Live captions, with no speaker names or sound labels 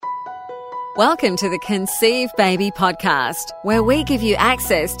Welcome to the Conceive Baby podcast, where we give you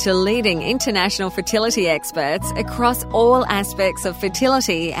access to leading international fertility experts across all aspects of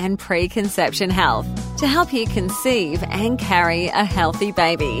fertility and preconception health to help you conceive and carry a healthy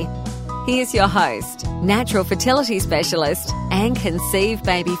baby. Here's your host, natural fertility specialist and Conceive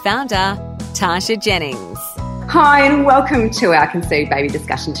Baby founder, Tasha Jennings. Hi, and welcome to our Conceive Baby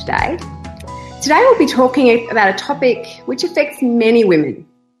discussion today. Today we'll be talking about a topic which affects many women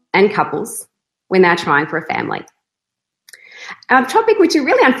and couples when they're trying for a family. A topic which you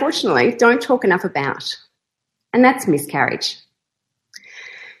really, unfortunately, don't talk enough about, and that's miscarriage.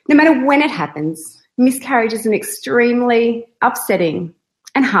 No matter when it happens, miscarriage is an extremely upsetting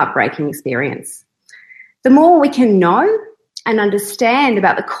and heartbreaking experience. The more we can know and understand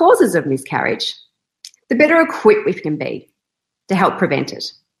about the causes of miscarriage, the better equipped we can be to help prevent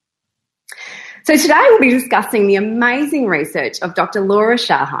it. So today we'll be discussing the amazing research of Dr. Lora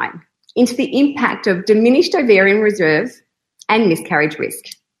Shahine into the impact of diminished ovarian reserve and miscarriage risk.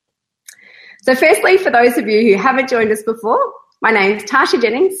 So firstly, for those of you who haven't joined us before, my name is Tasha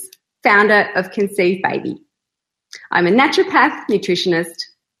Jennings, founder of Conceive Baby. I'm a naturopath, nutritionist,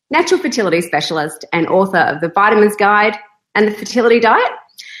 natural fertility specialist, and author of the Vitamins Guide and the Fertility Diet,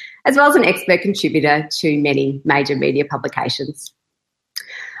 as well as an expert contributor to many major media publications.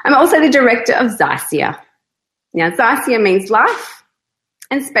 I'm also the director of Zycia. Now, Zycia means life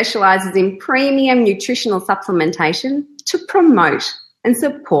and specialises in premium nutritional supplementation to promote and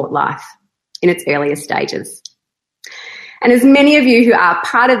support life in its earlier stages. And as many of you who are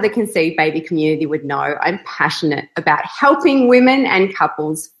part of the Conceive Baby community would know, I'm passionate about helping women and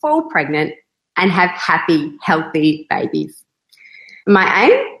couples fall pregnant and have happy, healthy babies. My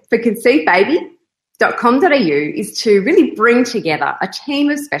aim for conceivebaby.com.au is to really bring together a team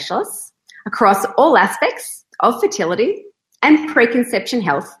of specialists across all aspects of fertility and preconception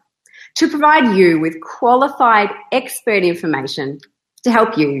health to provide you with qualified expert information to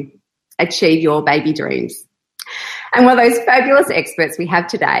help you achieve your baby dreams. And one of those fabulous experts we have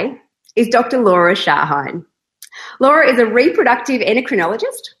today is Dr. Lora Shahine. Lora is a reproductive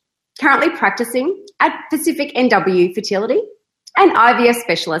endocrinologist currently practicing at Pacific NW Fertility and IVF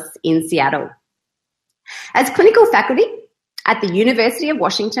specialist in Seattle. As clinical faculty at the University of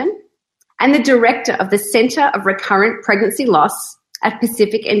Washington and the director of the Center of Recurrent Pregnancy Loss at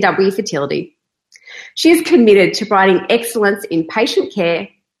Pacific NW Fertility, she is committed to providing excellence in patient care,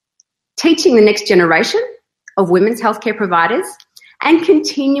 teaching the next generation of women's healthcare providers, and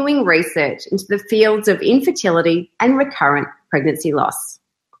continuing research into the fields of infertility and recurrent pregnancy loss.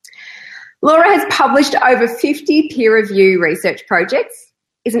 Lora has published over 50 peer-reviewed research projects,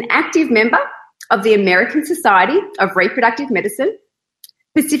 is an active member of the American Society of Reproductive Medicine,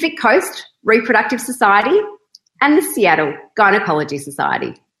 Pacific Coast Reproductive Society, and the Seattle Gynecology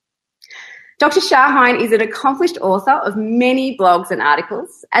Society. Dr. Shahine is an accomplished author of many blogs and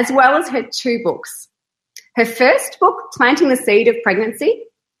articles, as well as her 2 books. Her first book, Planting the Seed of Pregnancy,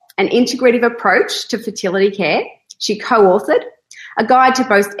 an Integrative Approach to Fertility Care, she co-authored a guide to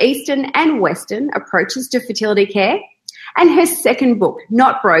both Eastern and Western approaches to fertility care, and her second book,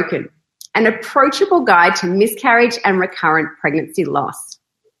 Not Broken, an approachable guide to miscarriage and recurrent pregnancy loss.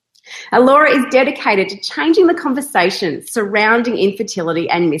 Now, Lora is dedicated to changing the conversation surrounding infertility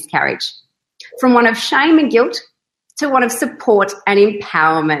and miscarriage, from one of shame and guilt to one of support and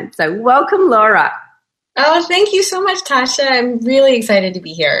empowerment. So welcome, Lora. Oh, thank you so much, Tasha. I'm really excited to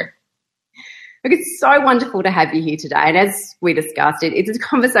be here. Look, it's so wonderful to have you here today. And as we discussed, it's a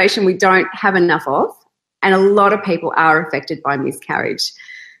conversation we don't have enough of, and a lot of people are affected by miscarriage.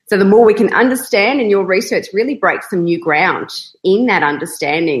 So the more we can understand, and your research really breaks some new ground in that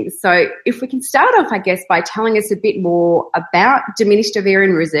understanding. So if we can start off, I guess, by telling us a bit more about diminished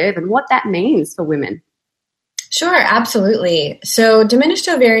ovarian reserve and what that means for women. Sure, absolutely. So diminished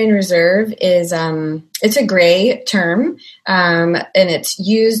ovarian reserve is it's a gray term, and it's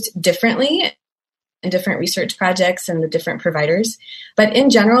used differently in different research projects and the different providers. But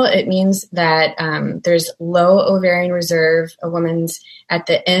in general, it means that there's low ovarian reserve. A woman's at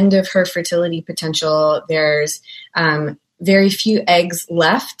the end of her fertility potential. There's very few eggs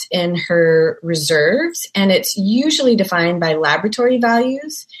left in her reserves, and it's usually defined by laboratory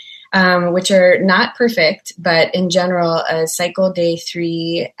values, which are not perfect, but in general, a cycle day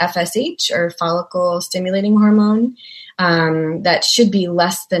 3 FSH, or follicle stimulating hormone, that should be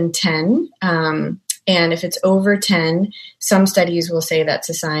less than 10. And if it's over 10, some studies will say that's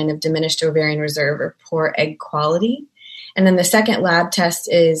a sign of diminished ovarian reserve or poor egg quality. And then the second lab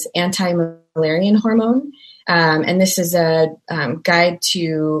test is anti-Müllerian hormone. And this is a guide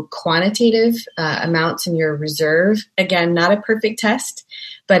to quantitative amounts in your reserve. Again, not a perfect test,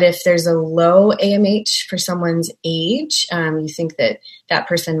 But if there's a low AMH for someone's age, you think that that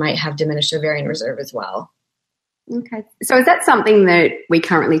person might have diminished ovarian reserve as well. Okay. So is that something that we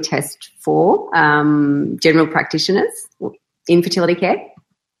currently test for general practitioners in fertility care?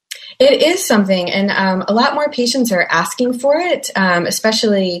 It is something, and a lot more patients are asking for it,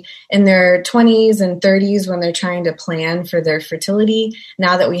 especially in their 20s and 30s when they're trying to plan for their fertility.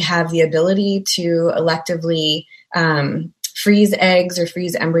 Now that we have the ability to electively freeze eggs or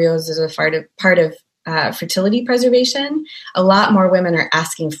freeze embryos as a part of fertility preservation, a lot more women are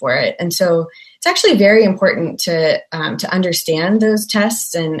asking for it. And so it's actually very important to understand those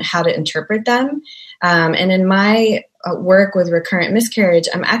tests and how to interpret them. And in my work with recurrent miscarriage,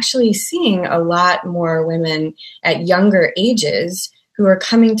 I'm actually seeing a lot more women at younger ages who are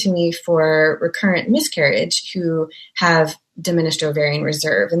coming to me for recurrent miscarriage who have diminished ovarian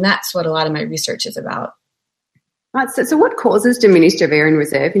reserve. And that's what a lot of my research is about. Right. So what causes diminished ovarian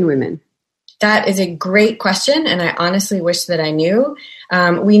reserve in women? That is a great question, and I honestly wish that I knew.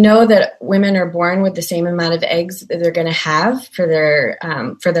 We know that women are born with the same amount of eggs that they're going to have for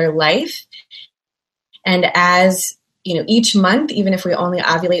their life. And as each month, even if we only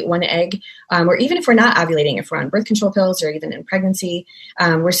ovulate one egg, or even if we're not ovulating, if we're on birth control pills or even in pregnancy,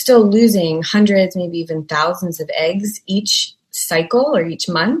 we're still losing hundreds, maybe even thousands of eggs each cycle or each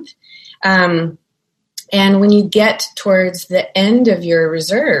month. And when you get towards the end of your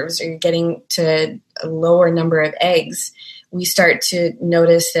reserves, or you're getting to a lower number of eggs, we start to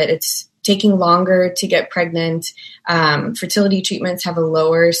notice that it's taking longer to get pregnant. Fertility treatments have a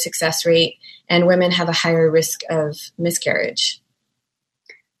lower success rate, and women have a higher risk of miscarriage.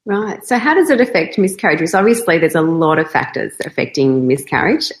 Right. So how does it affect miscarriage? Because obviously there's a lot of factors affecting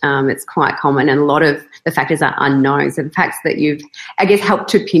miscarriage. It's quite common, and a lot of the factors are unknown. So the fact that you've, helped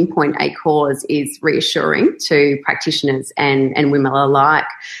to pinpoint a cause is reassuring to practitioners and women alike.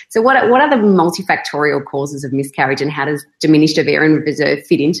 So what are the multifactorial causes of miscarriage, and how does diminished ovarian reserve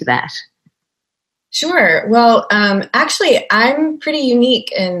fit into that? Sure. Well, actually, I'm pretty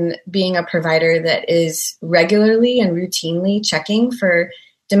unique in being a provider that is regularly and routinely checking for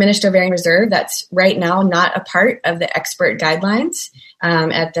diminished ovarian reserve. That's right now not a part of the expert guidelines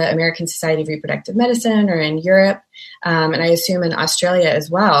at the American Society of Reproductive Medicine or in Europe, and I assume in Australia as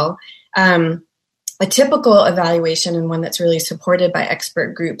well. A typical evaluation, and one that's really supported by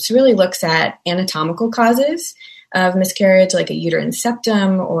expert groups, really looks at anatomical causes of miscarriage, like a uterine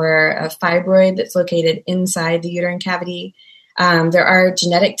septum or a fibroid that's located inside the uterine cavity. There are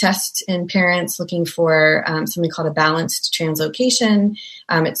genetic tests in parents looking for something called a balanced translocation.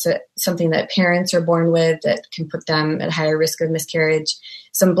 It's something that parents are born with that can put them at higher risk of miscarriage.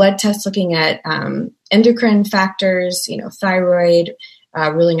 Some blood tests looking at endocrine factors, thyroid,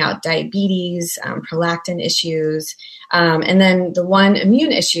 ruling out diabetes, prolactin issues. And then the one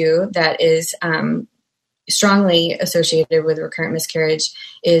immune issue that is strongly associated with recurrent miscarriage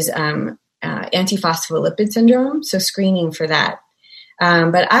is antiphospholipid syndrome, so screening for that.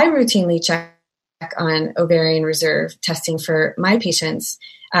 But I routinely check on ovarian reserve testing for my patients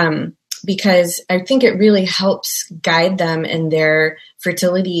because I think it really helps guide them in their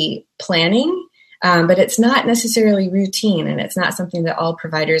fertility planning, but it's not necessarily routine, and it's not something that all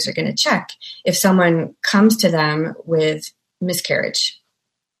providers are going to check if someone comes to them with miscarriage.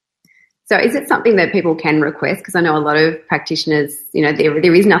 So is it something that people can request? Because I know a lot of practitioners,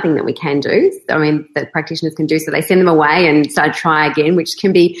 there is nothing that we can do. That practitioners can do. So they send them away and start try again, which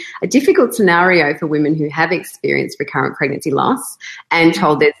can be a difficult scenario for women who have experienced recurrent pregnancy loss and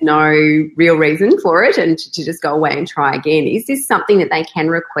told there's no real reason for it and to just go away and try again. Is this something that they can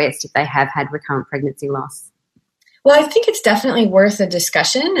request if they have had recurrent pregnancy loss? Well, I think it's definitely worth a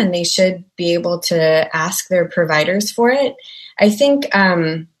discussion, and they should be able to ask their providers for it. I think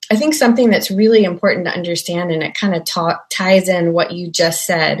something that's really important to understand, and it kind of ties in what you just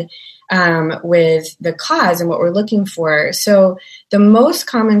said with the cause and what we're looking for. So the most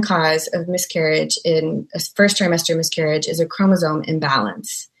common cause of miscarriage in a first trimester miscarriage is a chromosome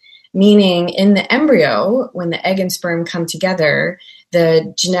imbalance, meaning in the embryo, when the egg and sperm come together,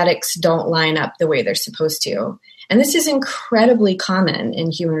 the genetics don't line up the way they're supposed to. And this is incredibly common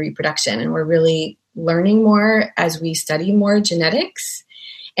in human reproduction, and we're really learning more as we study more genetics.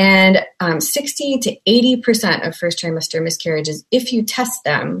 And 60 to 80% of first trimester miscarriages, if you test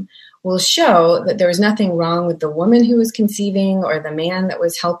them, will show that there was nothing wrong with the woman who was conceiving or the man that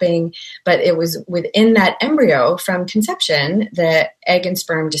was helping, but it was within that embryo from conception, the egg and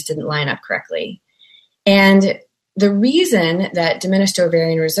sperm just didn't line up correctly. And the reason that diminished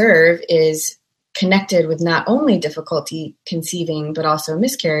ovarian reserve is connected with not only difficulty conceiving, but also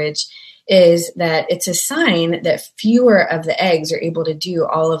miscarriage, is that it's a sign that fewer of the eggs are able to do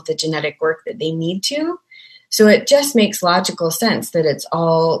all of the genetic work that they need to. So it just makes logical sense that it's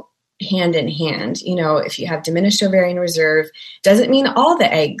all hand in hand. You know, if you have diminished ovarian reserve, doesn't mean all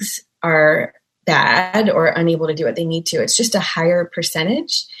the eggs are bad or unable to do what they need to. It's just a higher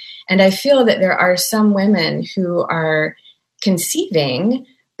percentage. And I feel that there are some women who are conceiving,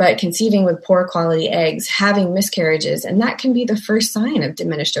 but conceiving with poor quality eggs, having miscarriages, and that can be the first sign of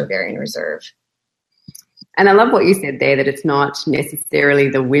diminished ovarian reserve. And I love what you said there, that it's not necessarily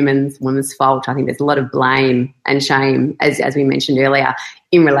the woman's fault. I think there's a lot of blame and shame, as we mentioned earlier,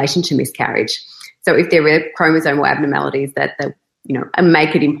 in relation to miscarriage. So if there were chromosomal abnormalities that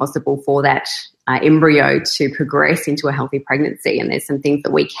make it impossible for that embryo to progress into a healthy pregnancy, and there's some things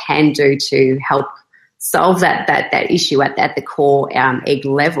that we can do to help solve that issue at the core egg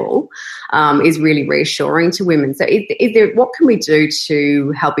level, is really reassuring to women. So what can we do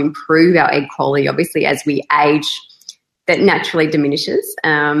to help improve our egg quality? Obviously, as we age, that naturally diminishes.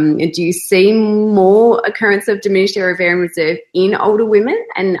 Do you see more occurrence of diminished ovarian reserve in older women?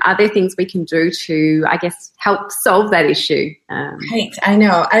 And are there things we can do to, I guess, help solve that issue? Right. I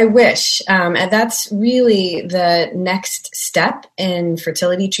know. I wish. And that's really the next step in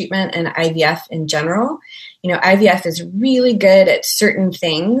fertility treatment and IVF in general. You know, IVF is really good at certain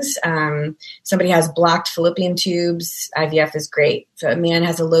things. Somebody has blocked fallopian tubes, IVF is great. If a man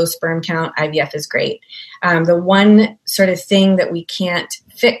has a low sperm count, IVF is great. The one sort of thing that we can't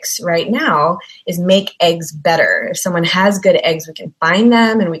fix right now is make eggs better. If someone has good eggs, we can find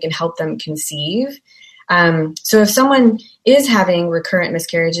them and we can help them conceive. So if someone is having recurrent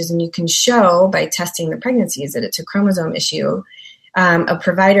miscarriages and you can show by testing the pregnancies that it's a chromosome issue, a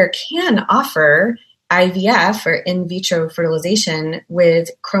provider can offer IVF or in vitro fertilization with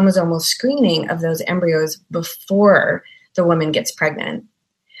chromosomal screening of those embryos before the woman gets pregnant.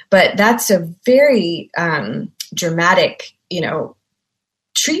 But that's a very dramatic,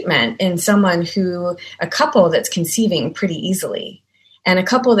 treatment in a couple that's conceiving pretty easily. And a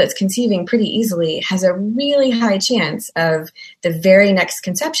couple that's conceiving pretty easily has a really high chance of the very next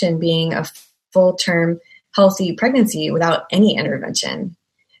conception being a full-term healthy pregnancy without any intervention.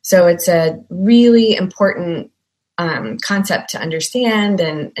 So it's a really important concept to understand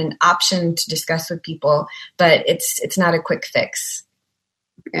and an option to discuss with people, but it's not a quick fix.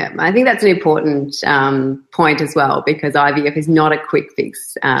 Yeah, I think that's an important point as well, because IVF is not a quick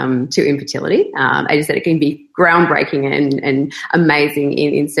fix to infertility. As you said, it can be groundbreaking and amazing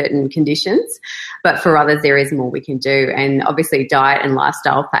in certain conditions, but for others there is more we can do. And obviously diet and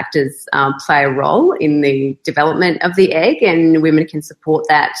lifestyle factors play a role in the development of the egg, and women can support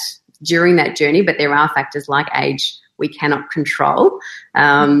that during that journey, but there are factors like age we cannot control.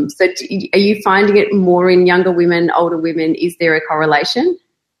 So are you finding it more in younger women, older women? Is there a correlation?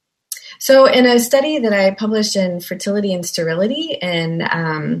 So in a study that I published in Fertility and Sterility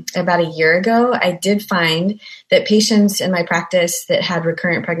about a year ago, I did find that patients in my practice that had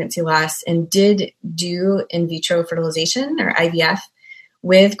recurrent pregnancy loss and did do in vitro fertilization or IVF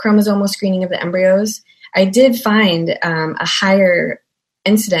with chromosomal screening of the embryos, I did find a higher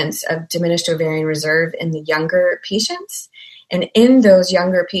incidence of diminished ovarian reserve in the younger patients. And in those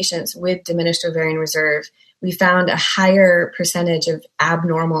younger patients with diminished ovarian reserve, we found a higher percentage of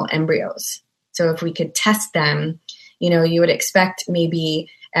abnormal embryos. So if we could test them, you would expect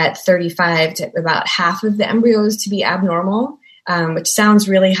maybe at 35 to about half of the embryos to be abnormal, which sounds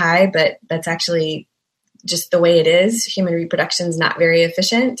really high, but that's actually just the way it is. Human reproduction is not very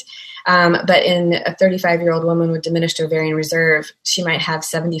efficient. But in a 35-year-old woman with diminished ovarian reserve, she might have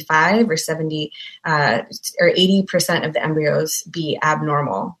 75 or 70 or 80% of the embryos be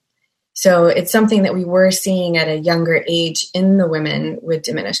abnormal. So it's something that we were seeing at a younger age in the women with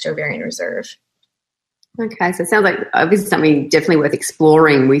diminished ovarian reserve. Okay, so it sounds like this is something definitely worth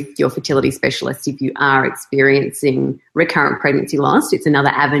exploring with your fertility specialist if you are experiencing recurrent pregnancy loss. It's another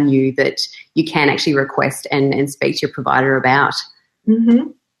avenue that you can actually request and speak to your provider about. Mm-hmm.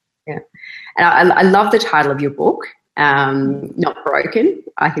 Yeah, and I love the title of your book, Not Broken.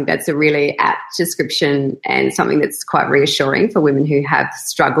 I think that's a really apt description and something that's quite reassuring for women who have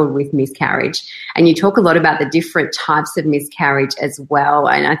struggled with miscarriage. And you talk a lot about the different types of miscarriage as well.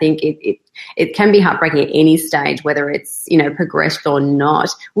 And I think it can be heartbreaking at any stage, whether it's, progressed or not.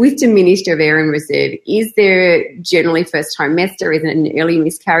 With diminished ovarian reserve, is there generally first trimester? Is it an early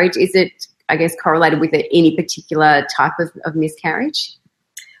miscarriage? Is it, I guess, correlated with any particular type of miscarriage?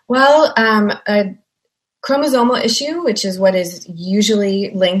 Well, a chromosomal issue, which is what is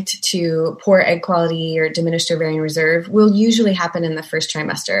usually linked to poor egg quality or diminished ovarian reserve, will usually happen in the first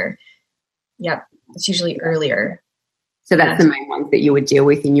trimester. Yep, it's usually earlier. So that's the main ones that you would deal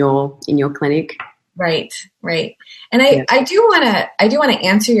with in your clinic. Right. And I do want to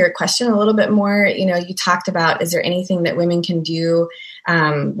answer your question a little bit more. You know, you talked about, is there anything that women can do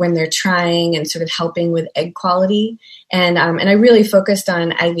when they're trying and sort of helping with egg quality? And I really focused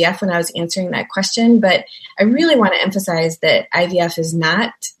on IVF when I was answering that question, but I really want to emphasize that IVF is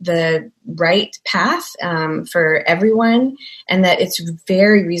not the right path for everyone, and that it's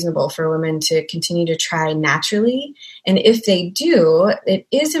very reasonable for women to continue to try naturally. And if they do, it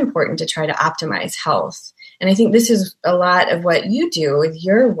is important to try to optimize health. And I think this is a lot of what you do with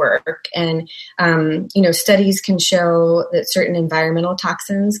your work. And, studies can show that certain environmental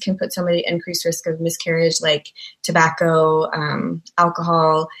toxins can put somebody at increased risk of miscarriage, like tobacco,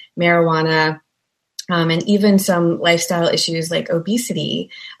 alcohol, marijuana, and even some lifestyle issues like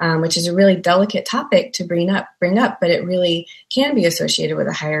obesity, which is a really delicate topic to bring up, but it really can be associated with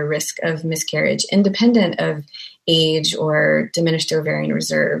a higher risk of miscarriage, independent of age or diminished ovarian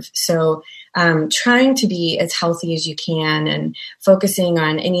reserve. So trying to be as healthy as you can and focusing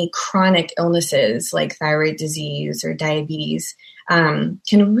on any chronic illnesses like thyroid disease or diabetes can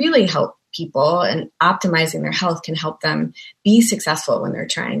really help people, and optimizing their health can help them be successful when they're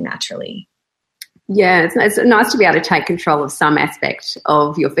trying naturally. Yeah, it's nice to be able to take control of some aspect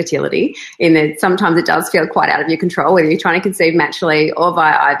of your fertility, in that sometimes it does feel quite out of your control, whether you're trying to conceive naturally or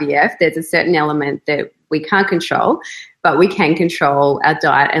via IVF. There's a certain element that we can't control, but we can control our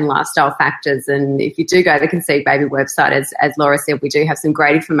diet and lifestyle factors. And if you do go to the Conceive Baby website, as Laura said, we do have some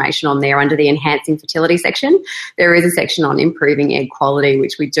great information on there under the Enhancing Fertility section. There is a section on improving egg quality,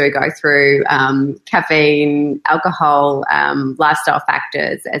 which we do go through caffeine, alcohol, lifestyle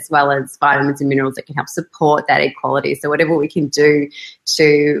factors, as well as vitamins and minerals that can help support that egg quality. So whatever we can do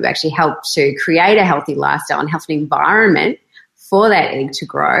to actually help to create a healthy lifestyle and healthy environment for that egg to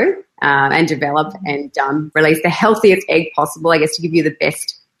grow and develop and release the healthiest egg possible, I guess, to give you the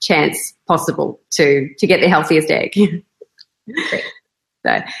best chance possible to get the healthiest egg. Great.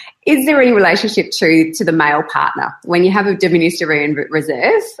 So is there any relationship to the male partner when you have a diminished ovarian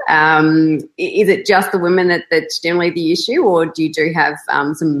reserve? Is it just the women that's generally the issue, or do you have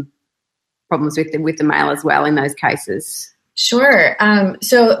some problems with the male as well in those cases? Sure.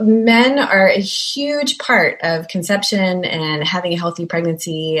 So men are a huge part of conception and having a healthy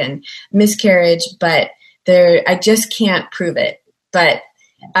pregnancy and miscarriage, but I just can't prove it. But,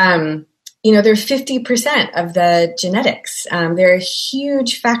 they're 50% of the genetics. They're a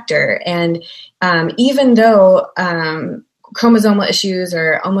huge factor. And even though chromosomal issues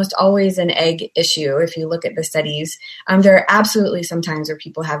are almost always an egg issue, if you look at the studies, there are absolutely some times where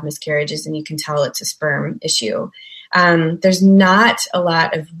people have miscarriages and you can tell it's a sperm issue. There's not a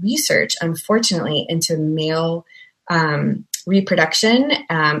lot of research, unfortunately, into male reproduction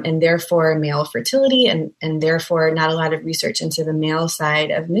and therefore male fertility, and therefore not a lot of research into the male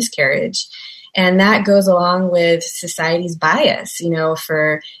side of miscarriage. And that goes along with society's bias.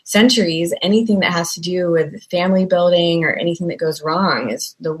 For centuries, anything that has to do with family building or anything that goes wrong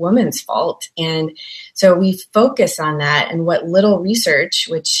is the woman's fault. And so we focus on that, and what little research,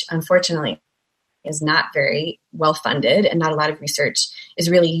 which unfortunately is not very well funded, and not a lot of research, is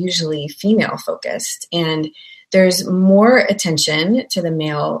really usually female focused. And there's more attention to the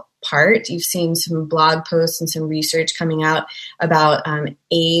male part. You've seen some blog posts and some research coming out about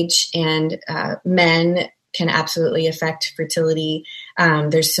age and men can absolutely affect fertility.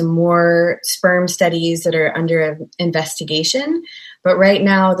 There's some more sperm studies that are under investigation, but right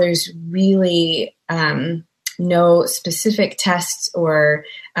now there's really no specific tests or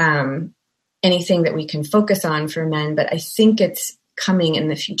anything that we can focus on for men, but I think it's coming in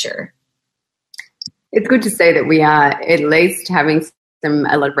the future. It's good to see that we are at least having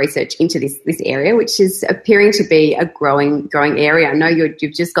a lot of research into this area, which is appearing to be a growing area. I know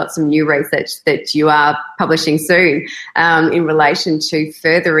you've just got some new research that you are publishing soon in relation to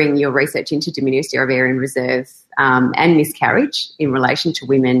furthering your research into diminished ovarian reserve and miscarriage in relation to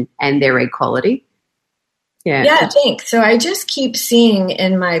women and their egg quality. Yeah, thanks. So I just keep seeing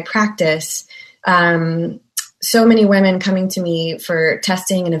in my practice so many women coming to me for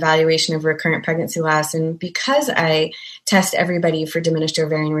testing and evaluation of recurrent pregnancy loss. And because I test everybody for diminished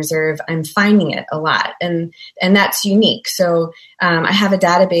ovarian reserve, I'm finding it a lot. And that's unique. So I have a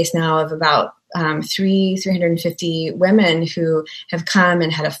database now of about 350 women who have come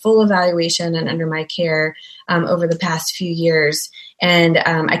and had a full evaluation and under my care over the past few years. And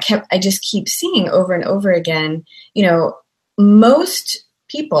I just keep seeing over and over again, most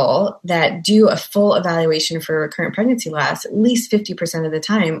people that do a full evaluation for recurrent pregnancy loss, at least 50% of the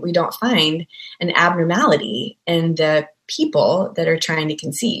time, we don't find an abnormality in the people that are trying to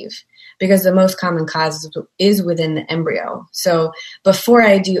conceive. because the most common cause is within the embryo. So before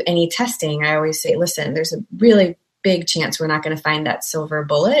I do any testing, I always say, listen, there's a really big chance we're not going to find that silver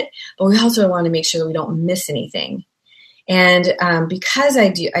bullet, but we also want to make sure that we don't miss anything. And because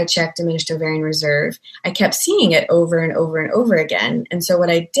I checked diminished ovarian reserve, I kept seeing it over and over and over again. And so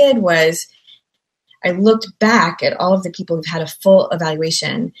what I did was I looked back at all of the people who've had a full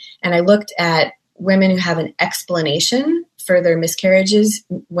evaluation, and I looked at women who have an explanation for their miscarriages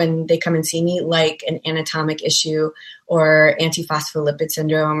when they come and see me, like an anatomic issue or antiphospholipid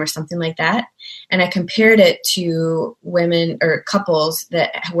syndrome or something like that. And I compared it to women or couples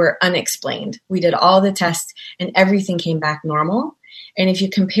that were unexplained. We did all the tests and everything came back normal. And if you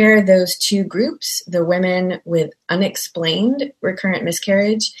compare those two groups, the women with unexplained recurrent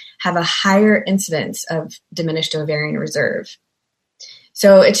miscarriage have a higher incidence of diminished ovarian reserve.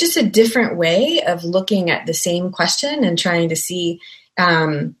 So it's just a different way of looking at the same question and trying to see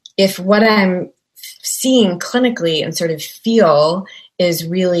if what I'm seeing clinically and sort of feel is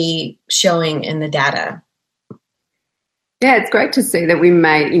really showing in the data. Yeah, it's great to see that we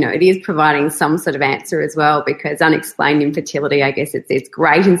may, it is providing some sort of answer as well, because unexplained infertility, I guess it's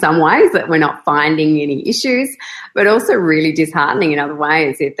great in some ways that we're not finding any issues, but also really disheartening in other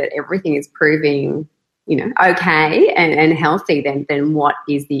ways that everything is proving okay and healthy, then what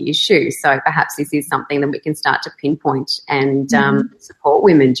is the issue? So perhaps this is something that we can start to pinpoint and support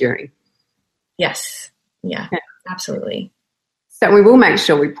women during. Yes. Yeah, absolutely. So we will make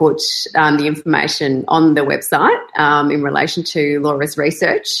sure we put the information on the website in relation to Lora's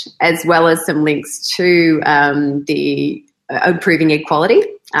research, as well as some links to the improving egg quality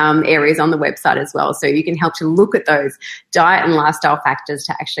areas on the website as well. So you can help to look at those diet and lifestyle factors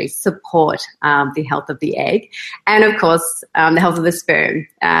to actually support the health of the egg and, of course, the health of the sperm.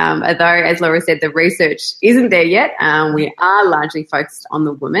 Although, as Lora said, the research isn't there yet, we are largely focused on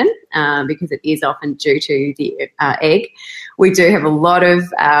the woman because it is often due to the egg. We do have a lot of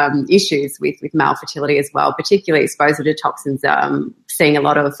issues with male fertility as well, particularly exposure to toxins, seeing a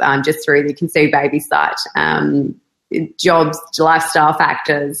lot of just through the Conceive Baby site, jobs, lifestyle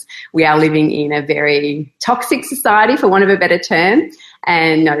factors. We are living in a very toxic society, for want of a better term,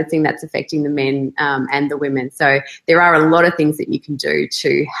 and noticing that's affecting the men and the women. So there are a lot of things that you can do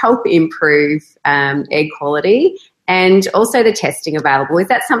to help improve egg quality and also the testing available. Is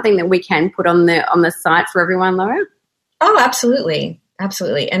that something that we can put on the site for everyone, Lora? Oh, absolutely.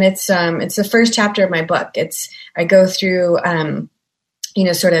 Absolutely. And it's the first chapter of my book. I go through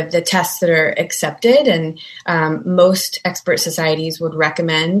sort of the tests that are accepted, and most expert societies would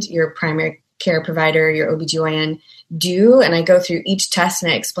recommend your primary care provider, your OBGYN do. And I go through each test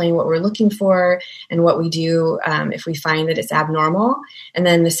and I explain what we're looking for and what we do if we find that it's abnormal. And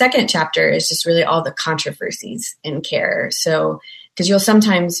then the second chapter is just really all the controversies in care. So, because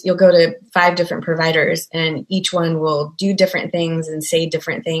you'll go to 5 different providers and each one will do different things and say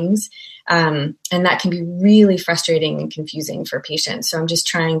different things. And that can be really frustrating and confusing for patients. So I'm just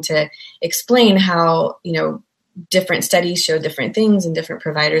trying to explain how, different studies show different things and different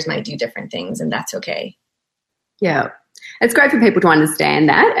providers might do different things, and that's okay. Yeah. It's great for people to understand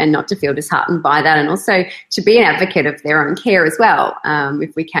that and not to feel disheartened by that, and also to be an advocate of their own care as well.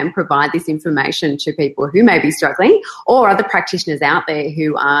 If we can provide this information to people who may be struggling or other practitioners out there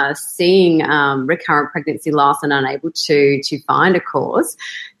who are seeing recurrent pregnancy loss and unable to find a cause,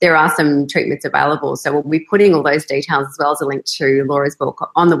 there are some treatments available. So we'll be putting all those details as well as a link to Lora's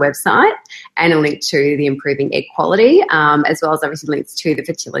book on the website and a link to the improving egg quality, as well as obviously links to the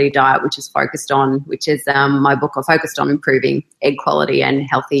fertility diet, which is my book focused on improving egg quality and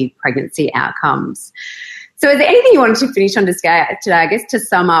healthy pregnancy outcomes. So is there anything you wanted to finish on today? I guess to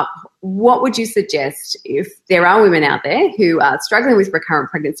sum up, what would you suggest if there are women out there who are struggling with recurrent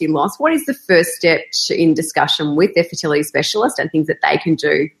pregnancy loss? What is the first step in discussion with their fertility specialist and things that they can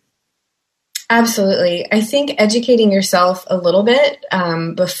do? Absolutely. I think educating yourself a little bit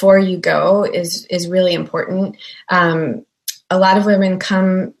before you go is really important. A lot of women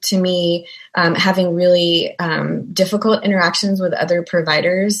come to me having really difficult interactions with other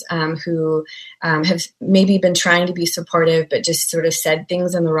providers who have maybe been trying to be supportive but just sort of said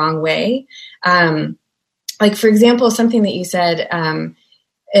things in the wrong way. Like, for example, something that you said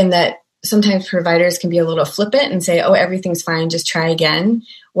in that sometimes providers can be a little flippant and say, oh, everything's fine, just try again.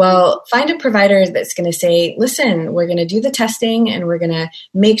 Well, find a provider that's going to say, listen, we're going to do the testing and we're going to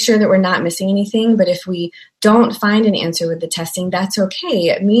make sure that we're not missing anything. But if we don't find an answer with the testing, that's okay.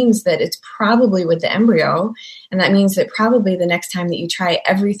 It means that it's probably with the embryo. And that means that probably the next time that you try,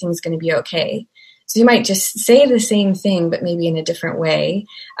 everything's going to be okay. So you might just say the same thing, but maybe in a different way.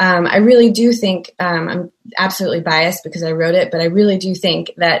 I really do think, I'm absolutely biased because I wrote it, but I really do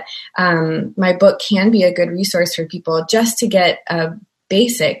think that my book can be a good resource for people just to get a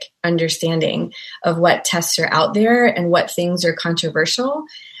basic understanding of what tests are out there and what things are controversial.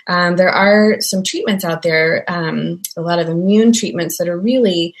 There are some treatments out there, a lot of immune treatments that are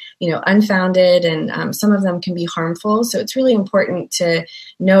really, unfounded, and some of them can be harmful. So it's really important to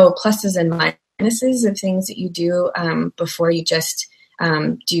know pluses and minuses of things that you do before you just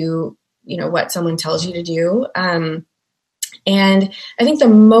do, what someone tells you to do. And I think the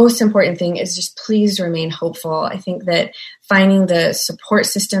most important thing is just please remain hopeful. I think that finding the support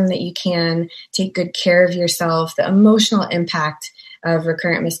system that you can, take good care of yourself, the emotional impact of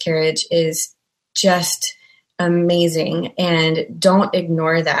recurrent miscarriage is just amazing, and don't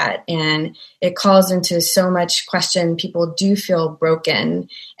ignore that. And it calls into so much question. People do feel broken,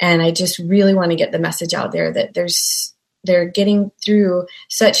 and I just really want to get the message out there that they're getting through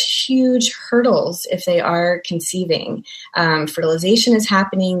such huge hurdles if they are conceiving. Fertilization is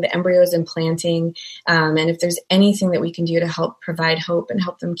happening, the embryo is implanting, and if there's anything that we can do to help provide hope and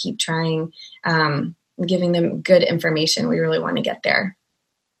help them keep trying, giving them good information, we really want to get there.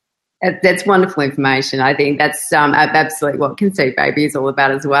 That's wonderful information. I think that's absolutely what Conceive Baby is all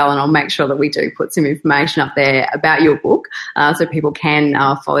about as well. And I'll make sure that we do put some information up there about your book so people can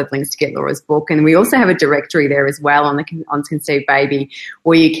follow the links to get Lora's book. And we also have a directory there as well on Conceive Baby,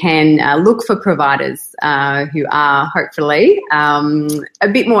 where you can look for providers who are hopefully a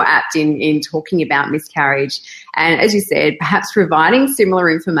bit more apt in talking about miscarriage. And as you said, perhaps providing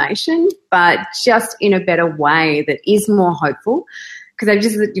similar information, but just in a better way that is more hopeful.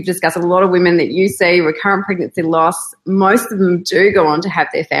 Because you've discussed a lot of women that you see recurrent pregnancy loss. Most of them do go on to have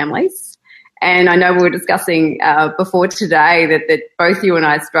their families. And I know we were discussing before today that both you and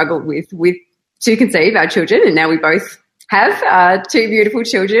I struggled with to conceive our children, and now we both have two beautiful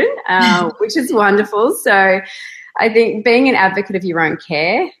children, which is wonderful. So I think being an advocate of your own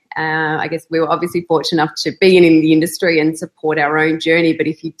care, I guess we were obviously fortunate enough to be in the industry and support our own journey. But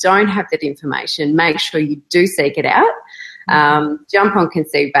if you don't have that information, make sure you do seek it out. Jump on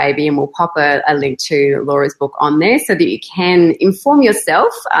Conceive Baby, and we'll pop a link to Lora's book on there so that you can inform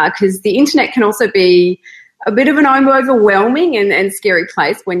yourself, because the internet can also be a bit of an overwhelming and scary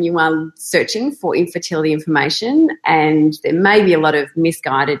place when you are searching for infertility information, and there may be a lot of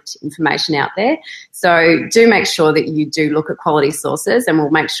misguided information out there. So do make sure that you do look at quality sources, and we'll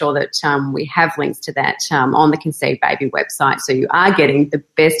make sure that we have links to that on the Conceive Baby website, so you are getting the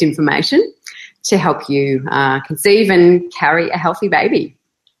best information to help you conceive and carry a healthy baby.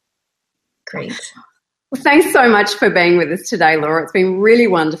 Great. Well, thanks so much for being with us today, Lora. It's been really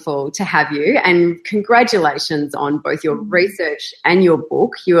wonderful to have you, and congratulations on both your research and your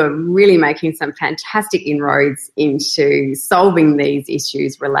book. You are really making some fantastic inroads into solving these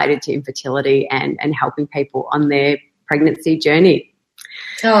issues related to infertility and helping people on their pregnancy journey.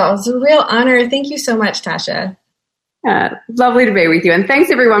 Oh, it's a real honor. Thank you so much, Tasha. Lovely to be with you, and thanks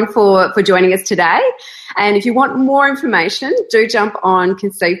everyone for joining us today. And if you want more information, do jump on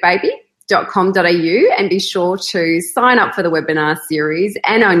conceivebaby.com.au and be sure to sign up for the webinar series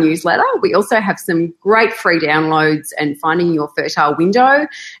and our newsletter. We also have some great free downloads and Finding Your Fertile Window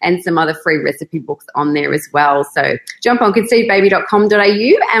and some other free recipe books on there as well. So jump on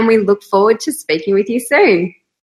conceivebaby.com.au, and we look forward to speaking with you soon.